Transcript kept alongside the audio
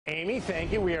Amy,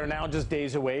 thank you. We are now just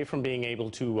days away from being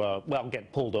able to,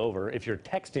 get pulled over if you're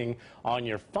texting on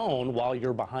your phone while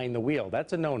you're behind the wheel.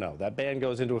 That's a no-no. That ban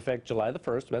goes into effect July the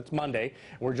 1st. That's Monday.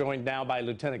 We're joined now by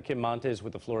Lieutenant Kim Montes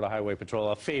with the Florida Highway Patrol,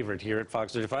 a favorite here at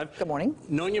Fox 35. Good morning.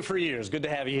 Known you for years. Good to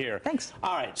have you here. Thanks.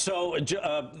 All right. So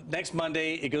next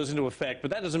Monday it goes into effect,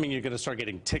 but that doesn't mean you're going to start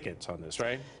getting tickets on this,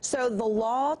 right? So the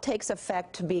law takes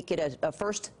effect to make it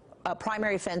a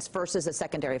primary offense versus a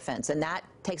secondary offense, and that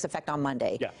takes effect on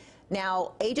Monday. Yeah.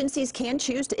 Now, agencies can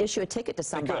choose to issue a ticket to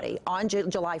somebody on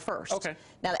July 1st. Okay.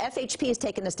 Now, the FHP has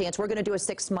taken the stance, we're going to do a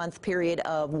 6-month period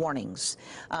of warnings.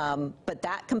 But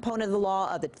that component of the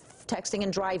law of the texting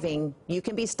and driving, you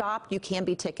can be stopped, you can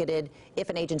be ticketed if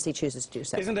an agency chooses to do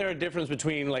so. Isn't there a difference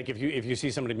between, like, if you see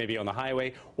somebody maybe on the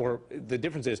highway, or the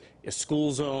difference is a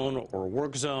school zone or a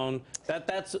work zone?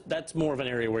 That's more of an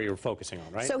area where you're focusing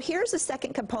on, right? So here's the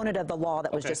second component of the law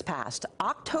that was just passed.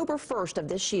 October 1st of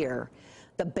this year,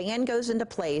 the ban goes into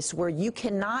place where you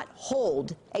cannot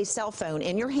hold a cell phone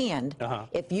in your hand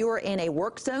if you are in a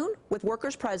work zone with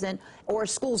workers present or a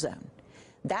school zone.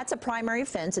 That's a primary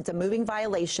offense. It's a moving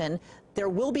violation. There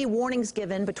will be warnings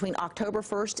given between October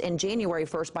 1st and January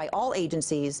 1st by all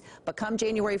agencies, but come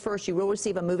January 1st, you will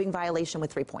receive a moving violation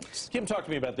with 3 points. Kim, talk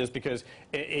to me about this, because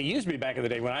it used to be back in the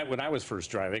day when I was first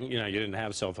driving, you didn't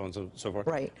have cell phones and so forth.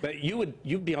 Right. But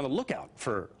you'd be on the lookout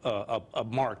for a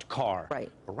marked car.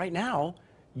 Right. But right now,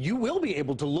 you will be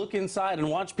able to look inside and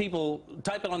watch people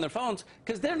typing on their phones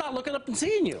because they're not looking up and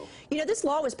seeing you. You know, this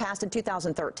law was passed in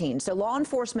 2013, so law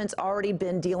enforcement's already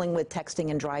been dealing with texting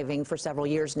and driving for several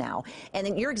years now.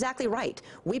 And you're exactly right.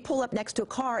 We pull up next to a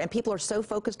car and people are so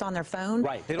focused on their phone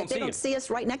that they don't see us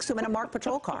right next to them in a marked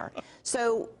patrol car.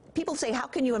 So people say, how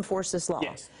can you enforce this law?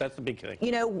 Yes, that's the big thing.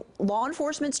 You know, law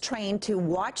enforcement's trained to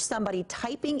watch somebody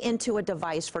typing into a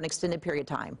device for an extended period of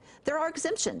time. There are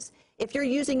exemptions. If you're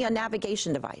using a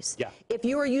navigation device, if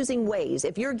you are using Waze,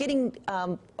 if you're getting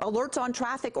alerts on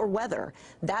traffic or weather,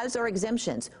 those are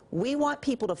exemptions. We want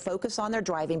people to focus on their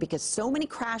driving because so many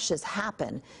crashes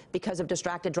happen because of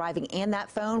distracted driving and that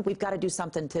phone. We've got to do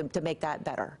something to make that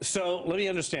better. So let me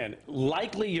understand.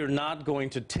 Likely you're not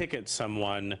going to ticket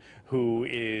someone who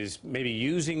is maybe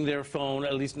using their phone,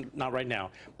 at least not right now.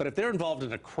 But if they're involved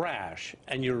in a crash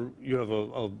and you have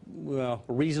a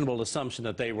reasonable assumption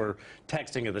that they were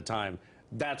texting at the time,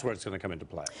 that's where it's going to come into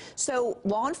play. So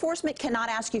law enforcement cannot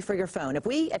ask you for your phone. If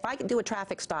I do a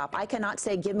traffic stop, I cannot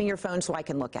say, give me your phone so I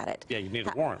can look at it. Yeah, you need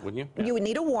a warrant, wouldn't you? Yeah. You would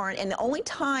need a warrant, and the only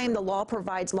time the law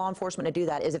provides law enforcement to do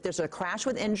that is if there's a crash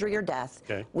with injury or death.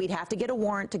 Okay. We'd have to get a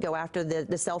warrant to go after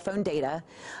the cell phone data.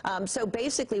 So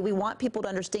basically, we want people to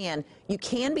understand you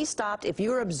can be stopped if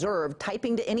you're observed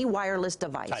typing to any wireless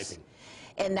device. Typing.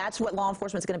 And that's what law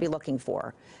enforcement is going to be looking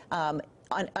for.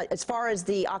 As far as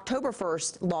the October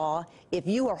 1st law, if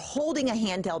you are holding a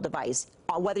handheld device,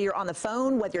 whether you're on the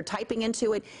phone, whether you're typing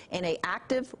into it in an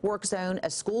active work zone, a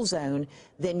school zone,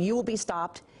 then you will be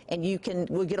stopped, and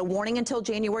we'll get a warning until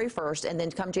January 1st, and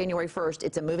then come January 1st,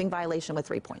 it's a moving violation with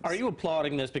 3 points. Are you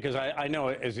applauding this? Because I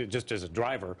know, just as a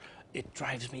driver, it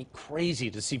drives me crazy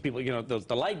to see people,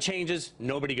 the light changes,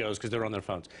 nobody goes because they're on their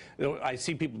phones. I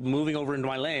see people moving over into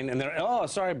my lane, and they're, oh,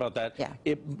 sorry about that.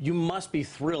 Yeah. You must be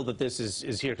thrilled that this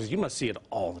is here, because you must see it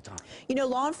all the time. You know,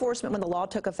 law enforcement, when the law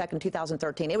took effect in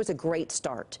 2013, it was a great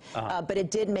start, but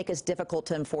it did make us difficult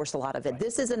to enforce a lot of it. Right.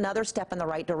 This is another step in the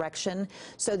right direction,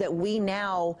 so that we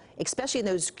now, especially in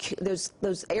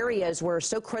those areas where it's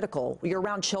so critical, you're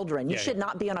around children, you should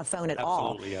not be on a phone at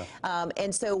all. Absolutely, yeah.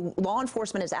 And so law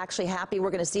enforcement is actually happy. We're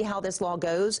going to see how this law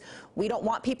goes. We don't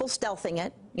want people stealthing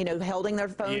it, holding their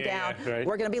phone down. Right.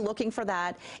 We're going to be looking for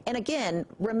that. And again,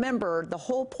 remember, the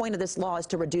whole point of this law is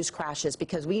to reduce crashes,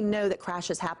 because we know that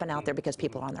crashes happen out there because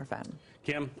people are on their phone.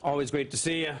 Kim, always great to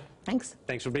see you. Thanks.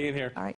 Thanks for being here. All right.